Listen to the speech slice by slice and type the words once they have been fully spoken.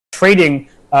trading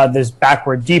this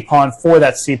backward D pawn for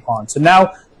that C pawn. So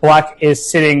now black is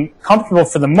sitting comfortable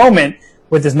for the moment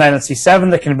with this knight on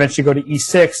C7 that can eventually go to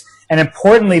E6. And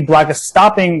importantly, black is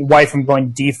stopping white from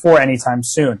going D4 anytime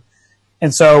soon.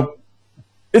 And so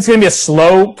it's going to be a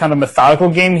slow, kind of methodical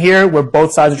game here where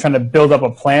both sides are trying to build up a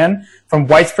plan. From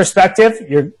white's perspective,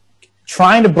 you're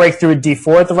trying to break through a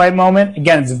D4 at the right moment.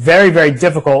 Again, it's very, very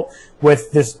difficult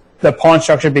with the pawn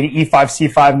structure being E5,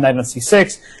 C5, knight on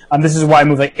C6. This is why a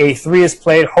move like A3 is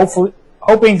played,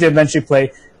 hoping to eventually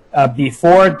play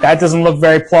B4. That doesn't look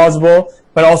very plausible,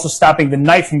 but also stopping the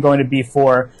knight from going to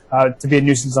B4 to be a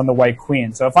nuisance on the white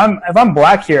queen. So if I'm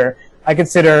black here, I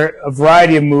consider a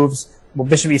variety of moves. Well,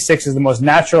 bishop E6 is the most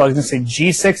natural. I was going to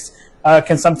say G6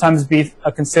 can sometimes be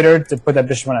considered to put that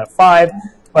bishop on F5.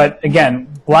 But again,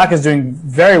 black is doing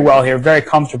very well here, very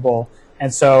comfortable.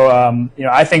 And so,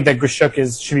 I think that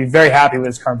Grischuk should be very happy with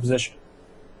his current position.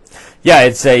 Yeah,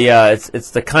 it's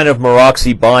the kind of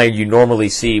Maroczy bind you normally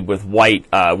see with white,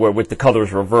 where with the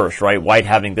colors reversed, right? White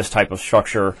having this type of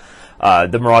structure,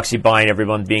 the Maroczy bind,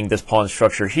 everyone being this pawn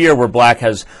structure here, where black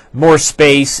has more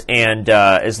space, and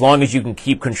as long as you can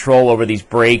keep control over these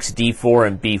breaks, D4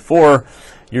 and B4,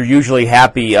 you're usually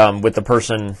happy with the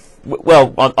person.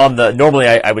 Well, on the normally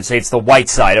I would say it's the white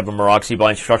side of a Maroczy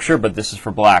bind structure, but this is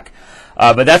for black.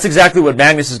 But that's exactly what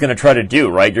Magnus is going to try to do,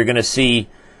 right? You're going to see.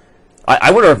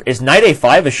 I wonder if is knight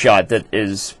A5 a shot that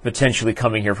is potentially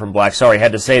coming here from black. Sorry, I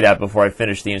had to say that before I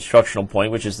finished the instructional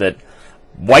point, which is that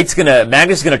Magnus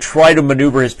is going to try to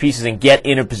maneuver his pieces and get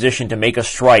in a position to make a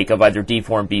strike of either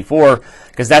D4 and B4,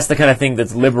 because that's the kind of thing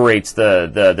that liberates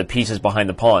the pieces behind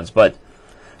the pawns. But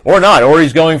or not, or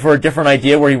he's going for a different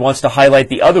idea where he wants to highlight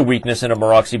the other weakness in a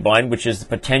Maroczy bind, which is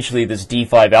potentially this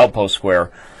D5 outpost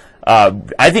square.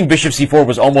 I think bishop c4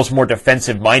 was almost more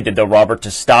defensive-minded, though, Robert,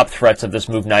 to stop threats of this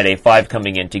move knight a5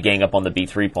 coming in to gang up on the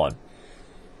b3 pawn.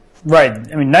 Right.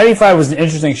 I mean, knight e5 was an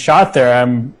interesting shot there.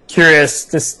 I'm curious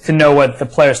to know what the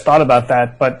players thought about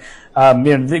that. But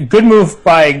the good move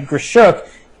by Grischuk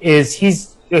is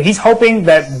he's hoping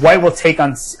that white will take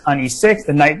on e6,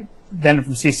 the knight then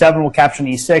from c7 will capture on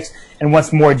e6, and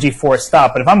once more d4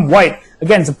 stop. But if I'm white,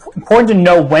 again, it's important to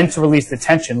know when to release the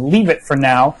tension. Leave it for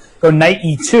now. Go knight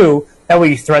e2. That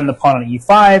way you threaten the pawn on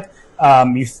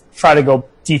e5. You try to go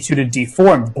d2 to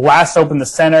d4 and blast open the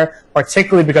center,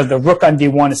 particularly because the rook on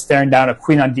d1 is staring down a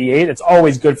queen on d8. It's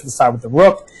always good for the side with the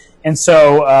rook. And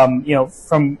so,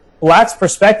 from black's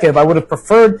perspective, I would have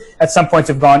preferred at some point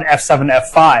to have gone f7,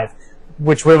 f5,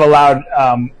 which would have allowed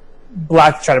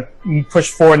black to try to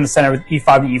push forward in the center with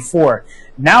e5 and e4.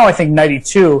 Now I think knight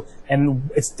e2, and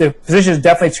the position is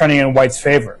definitely turning in white's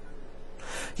favor.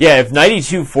 Yeah, if knight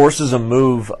e2 forces a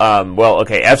move,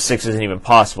 f6 isn't even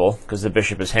possible because the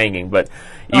bishop is hanging. But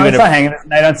even it's not hanging. It's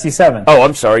knight on c7. Oh,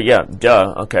 I'm sorry. Yeah,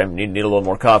 duh. Okay, need a little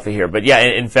more coffee here. But yeah,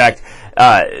 in fact,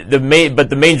 the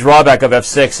main drawback of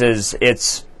f6 is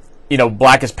it's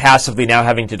black is passively now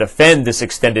having to defend this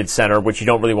extended center, which you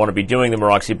don't really want to be doing the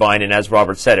Maroczy bind. And as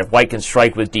Robert said, if white can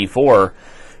strike with d4,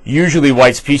 usually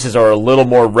white's pieces are a little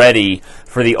more ready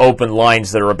for the open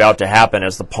lines that are about to happen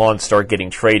as the pawns start getting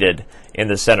traded in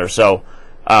the center. So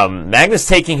Magnus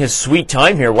taking his sweet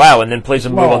time here. Wow, and then plays a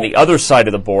move on the other side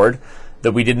of the board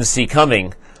that we didn't see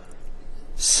coming.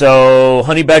 So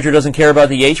Honey Badger doesn't care about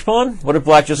the h-pawn? What if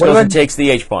black just goes and takes the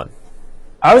h-pawn?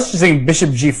 I was just thinking bishop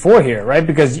g4 here, right?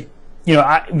 Because you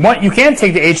can't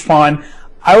take the h-pawn.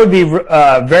 I would be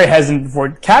very hesitant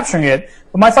before capturing it.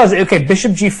 But my thought is, okay,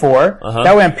 bishop g4.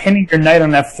 That way I'm pinning your knight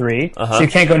on f3, so you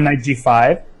can't go knight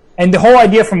g5. And the whole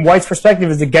idea from white's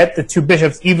perspective is to get the two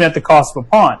bishops even at the cost of a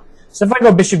pawn. So if I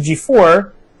go bishop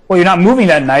g4, well, you're not moving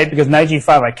that knight because knight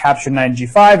g5, I capture knight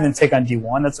g5, and then take on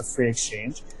d1. That's a free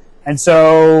exchange. And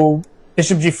so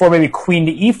bishop g4, maybe queen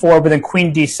to e4, but then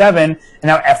queen d7, and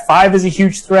now f5 is a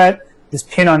huge threat. This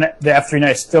pin on the f3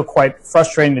 knight is still quite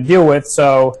frustrating to deal with.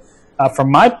 So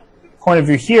from my point of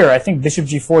view here, I think bishop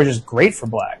g4 is just great for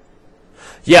black.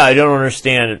 Yeah, I don't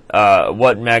understand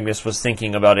what Magnus was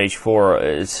thinking about h4.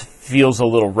 It feels a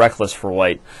little reckless for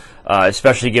white,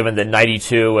 especially given that knight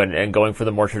e2 and going for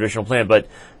the more traditional plan. But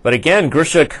again,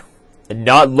 Grischuk,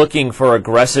 not looking for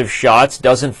aggressive shots,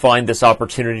 doesn't find this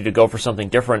opportunity to go for something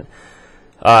different.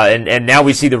 And now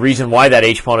we see the reason why that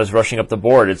h-pawn is rushing up the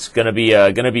board. It's going to be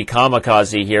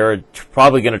kamikaze here.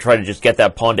 Probably going to try to just get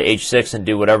that pawn to h6 and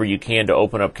do whatever you can to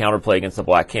open up counterplay against the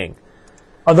black king.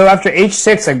 Although after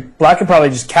h6, black could probably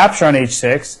just capture on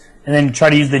h6 and then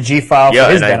try to use the g file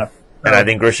for his benefit. And I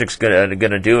think Grischuk's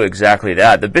gonna do exactly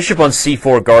that. The bishop on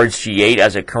c4 guards g8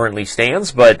 as it currently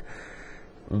stands, but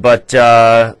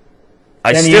I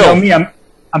still. You know me,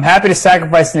 I'm happy to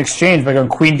sacrifice in exchange by going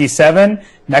queen d7.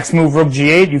 Next move, rook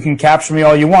g8. You can capture me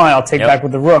all you want. I'll take back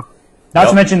with the rook. Not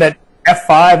to mention that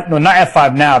f5, no, not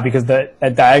f5 now because that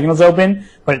diagonal's open,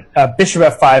 but bishop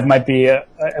f5 might be a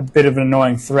bit of an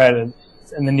annoying threat in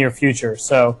the near future.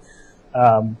 So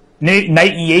knight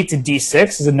e8 to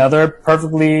d6 is another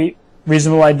perfectly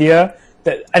reasonable idea.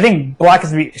 That I think black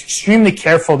has to be extremely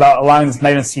careful about allowing this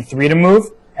knight on c3 to move,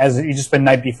 as you just been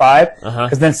knight b5,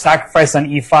 because then sacrifice on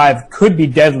e5 could be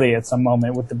deadly at some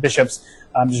moment with the bishops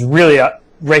just really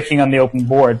raking on the open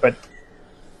board. But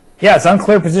yeah, it's an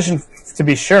unclear position to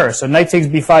be sure. So knight takes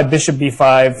b5, bishop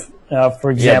b5, for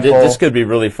example. Yeah, this could be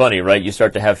really funny, right? You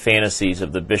start to have fantasies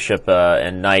of the bishop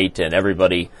and knight and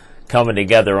everybody coming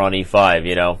together on e5,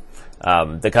 you know,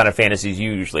 the kind of fantasies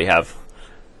you usually have.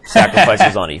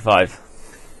 Sacrifices on e5.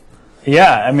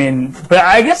 Yeah, I mean, but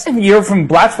I guess if you're from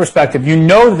black's perspective, you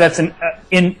know that's in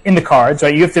the cards,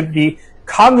 right? You have to be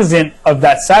cognizant of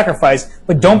that sacrifice,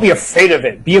 but don't be afraid of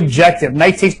it. Be objective.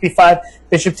 Knight takes b5,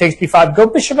 bishop takes b5, go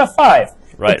bishop f5.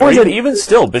 Right, or even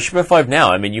still, bishop f5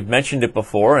 now. I mean, you've mentioned it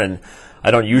before, and I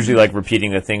don't usually like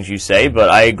repeating the things you say, but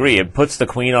I agree. It puts the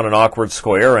queen on an awkward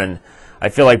square, and I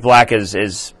feel like black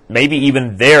is maybe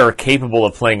even there capable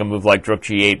of playing a move like rook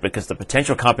g8, because the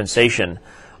potential compensation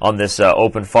on this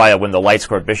open file when the light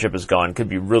square bishop is gone could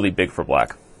be really big for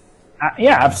black.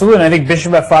 Yeah, absolutely. I think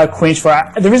bishop f5, queen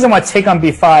h4. The reason why I take on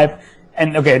b5,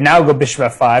 and okay, now go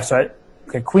bishop f5.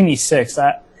 So queen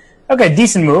e6. Okay,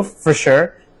 decent move for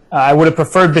sure. I would have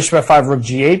preferred bishop f5, rook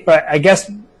g8, but I guess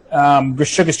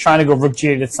Grischuk is trying to go rook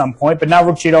g8 at some point. But now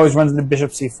rook g8 always runs into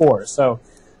bishop c4. So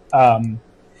I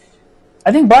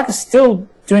think black is still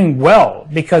doing well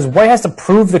because white has to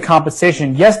prove the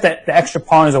compensation. Yes, that the extra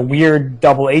pawn is a weird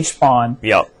double H pawn.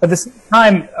 Yep. But at the same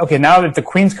time, okay, now that the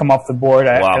queens come off the board,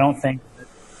 I don't think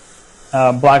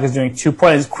that, black is doing 2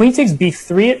 points. Queen takes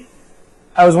b3.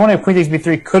 I was wondering if queen takes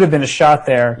b3 could have been a shot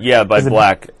there. Yeah, by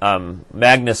black.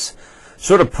 Magnus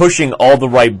sort of pushing all the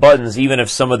right buttons, even if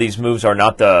some of these moves are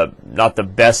not the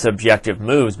best objective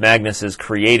moves. Magnus is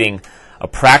creating a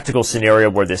practical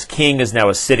scenario where this king is now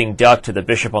a sitting duck to the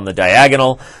bishop on the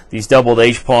diagonal. These doubled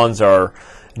H-pawns are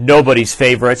nobody's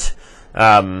favorite.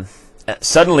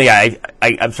 Suddenly,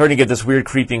 I'm starting to get this weird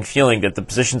creeping feeling that the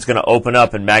position's going to open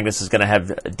up and Magnus is going to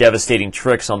have devastating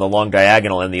tricks on the long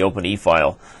diagonal and the open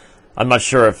E-file. I'm not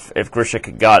sure if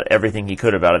Grischuk got everything he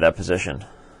could have out of that position.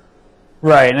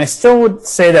 Right, and I still would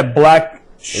say that black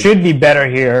should be better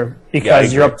here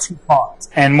because you're up 2 pawns.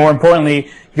 And more importantly,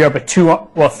 you're up at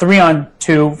 3 on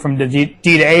 2 from the D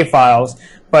to A files,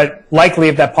 but likely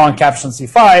if that pawn captures on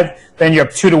c5, then you're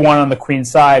up 2 to 1 on the queen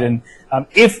side. And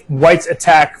if white's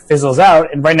attack fizzles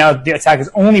out, and right now the attack is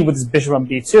only with his bishop on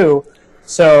b2,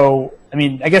 so, I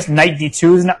mean, I guess knight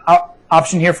d2 is an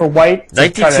option here for white.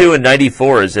 Knight d2 and knight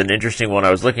e4 is an interesting one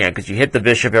I was looking at, because you hit the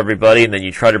bishop, everybody, and then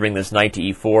you try to bring this knight to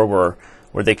e4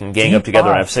 where they can gang up together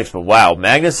on f6. But wow,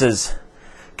 Magnus is...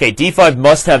 Okay, d5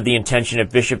 must have the intention, if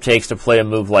bishop takes, to play a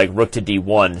move like rook to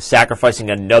d1, sacrificing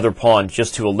another pawn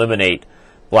just to eliminate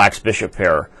black's bishop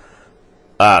pair.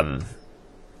 But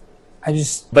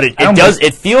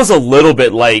it feels a little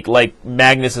bit like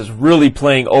Magnus is really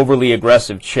playing overly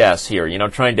aggressive chess here. You know,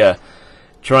 trying to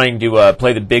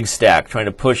play the big stack, trying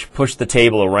to push the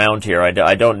table around here.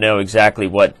 I don't know exactly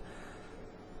what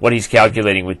he's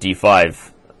calculating with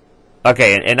d5.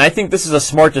 Okay, and I think this is a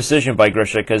smart decision by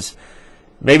Grischuk, because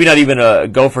maybe not even a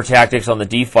go for tactics on the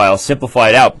D file, simplify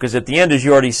it out, because at the end, as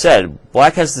you already said,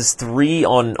 black has this 3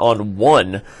 on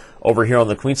 1 over here on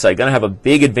the queen side, going to have a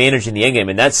big advantage in the endgame,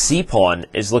 and that C pawn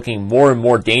is looking more and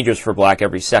more dangerous for black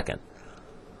every second.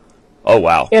 Oh,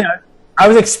 wow. Yeah, I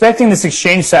was expecting this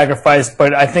exchange sacrifice,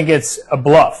 but I think it's a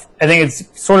bluff. I think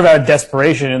it's sort of out of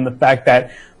desperation in the fact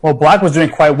that, well, black was doing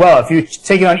quite well. If you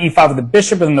take it on e5 with the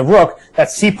bishop and the rook, that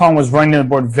c pawn was running to the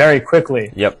board very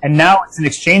quickly. Yep. And now it's an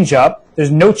exchange up. There's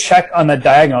no check on that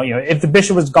diagonal. You know, if the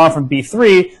bishop was gone from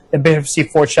b3, the bishop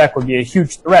c4 check would be a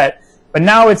huge threat. But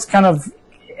now it's kind of,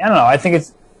 I don't know, I think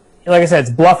it's, like I said,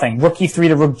 it's bluffing. Rook e3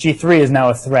 to rook g3 is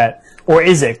now a threat. Or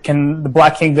is it? Can the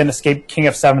black king then escape king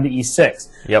f7 to e6?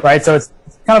 Yep. Right? So it's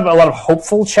kind of a lot of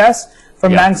hopeful chess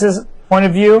from Magnus's point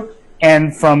of view.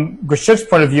 And from Grischuk's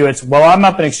point of view, it's, well, I'm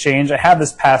up in exchange. I have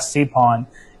this passed c-pawn.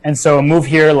 And so a move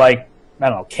here like, I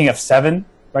don't know, king f7,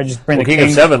 right? Just bring the king. King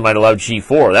f7 might allow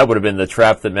g4. That would have been the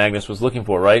trap that Magnus was looking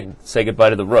for, right? Say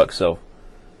goodbye to the rook, so.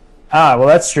 Ah, well,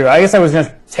 that's true. I guess I was going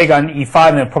to take on e5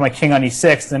 and then put my king on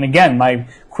e6. And again, my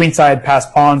queenside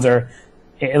passed pawns are,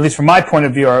 at least from my point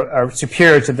of view, are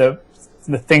superior to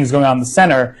the things going on in the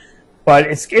center. But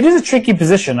it is a tricky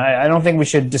position. I don't think we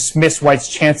should dismiss white's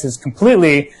chances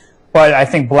completely. But I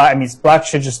think black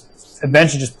should just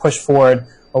eventually just push forward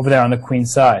over there on the queen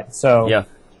side. So yeah.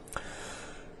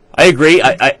 I agree.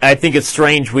 I think it's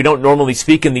strange. We don't normally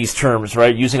speak in these terms,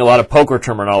 right? Using a lot of poker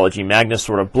terminology. Magnus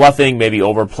sort of bluffing, maybe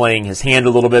overplaying his hand a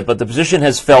little bit, but the position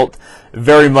has felt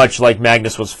very much like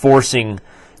Magnus was forcing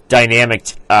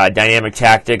dynamic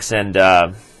tactics, and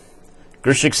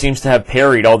Grischuk seems to have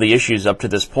parried all the issues up to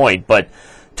this point. But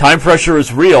time pressure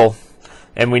is real,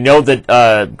 and we know that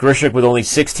Grischuk with only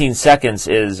 16 seconds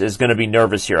is going to be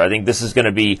nervous here. I think this is going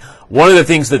to be one of the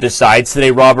things that decides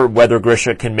today, Robert, whether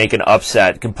Grischuk can make an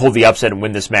upset, can pull the upset and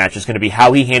win this match. Is going to be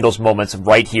how he handles moments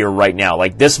right here, right now.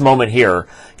 Like this moment here,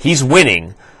 he's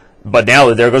winning, but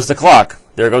now there goes the clock.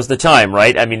 There goes the time,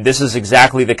 right? I mean, this is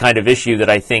exactly the kind of issue that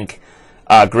I think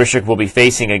Grischuk will be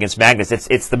facing against Magnus.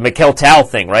 It's the Mikkel Tal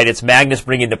thing, right? It's Magnus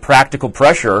bringing the practical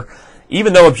pressure,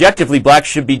 even though objectively Black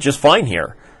should be just fine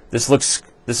here. This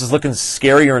is looking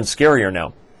scarier and scarier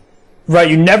now. Right,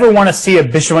 you never want to see a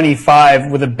bishop on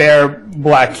e5 with a bare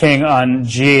black king on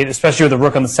g8, especially with a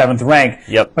rook on the 7th rank.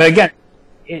 Yep. But again,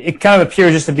 it kind of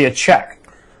appears just to be a check.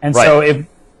 And right. So if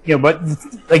but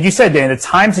like you said, Dan, the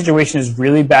time situation is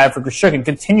really bad for Grischuk and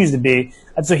continues to be.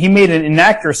 And so he made an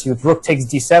inaccuracy with rook takes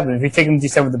d7. If he'd taken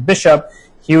d7 with the bishop,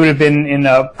 he would have been in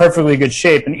a perfectly good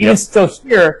shape. And even still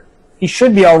here, he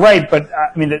should be all right. But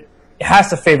I mean, it has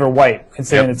to favor white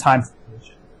considering the time.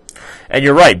 And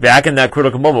you're right. Back in that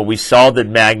critical moment, we saw that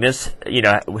Magnus,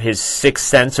 his sixth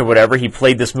sense or whatever, he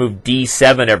played this move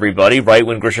d7, everybody, right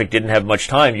when Grischuk didn't have much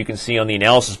time. You can see on the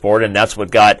analysis board, and that's what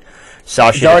got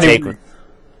Sasha to take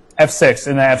f6,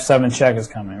 and the f7 check is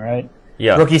coming, right?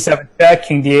 Yeah. Rook e7 check,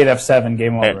 king d8, f7,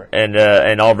 game over.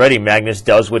 And already Magnus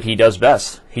does what he does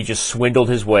best. He just swindled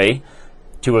his way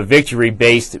to a victory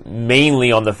based mainly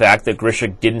on the fact that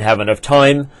Grischuk didn't have enough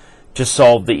time to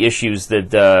solve the issues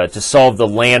that to solve the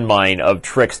landmine of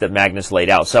tricks that Magnus laid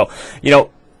out. So,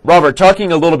 Robert,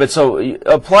 talking a little bit. So,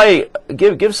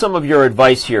 give some of your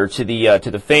advice here to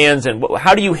the fans, and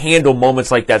how do you handle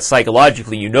moments like that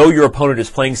psychologically? You know your opponent is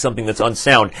playing something that's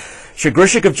unsound. Should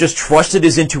Grischuk have just trusted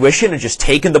his intuition and just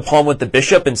taken the pawn with the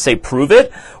bishop and say prove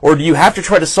it, or do you have to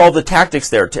try to solve the tactics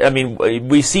there? I mean,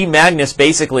 we see Magnus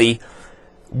basically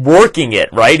working it,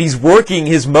 right? He's working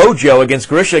his mojo against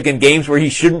Grischuk in games where he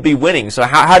shouldn't be winning. So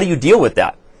how do you deal with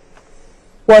that?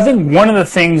 Well, I think one of the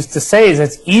things to say is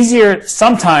it's easier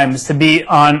sometimes to be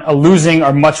on a losing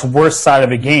or much worse side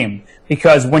of a game,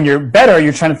 because when you're better,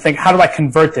 you're trying to think, how do I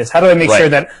convert this? How do I make sure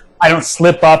that I don't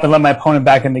slip up and let my opponent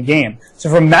back in the game? So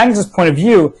from Magnus' point of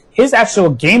view, his actual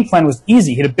game plan was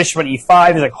easy. He had a bishop on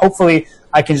e5. He's like, hopefully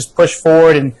I can just push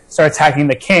forward and start attacking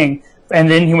the king. And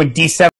then he went d7.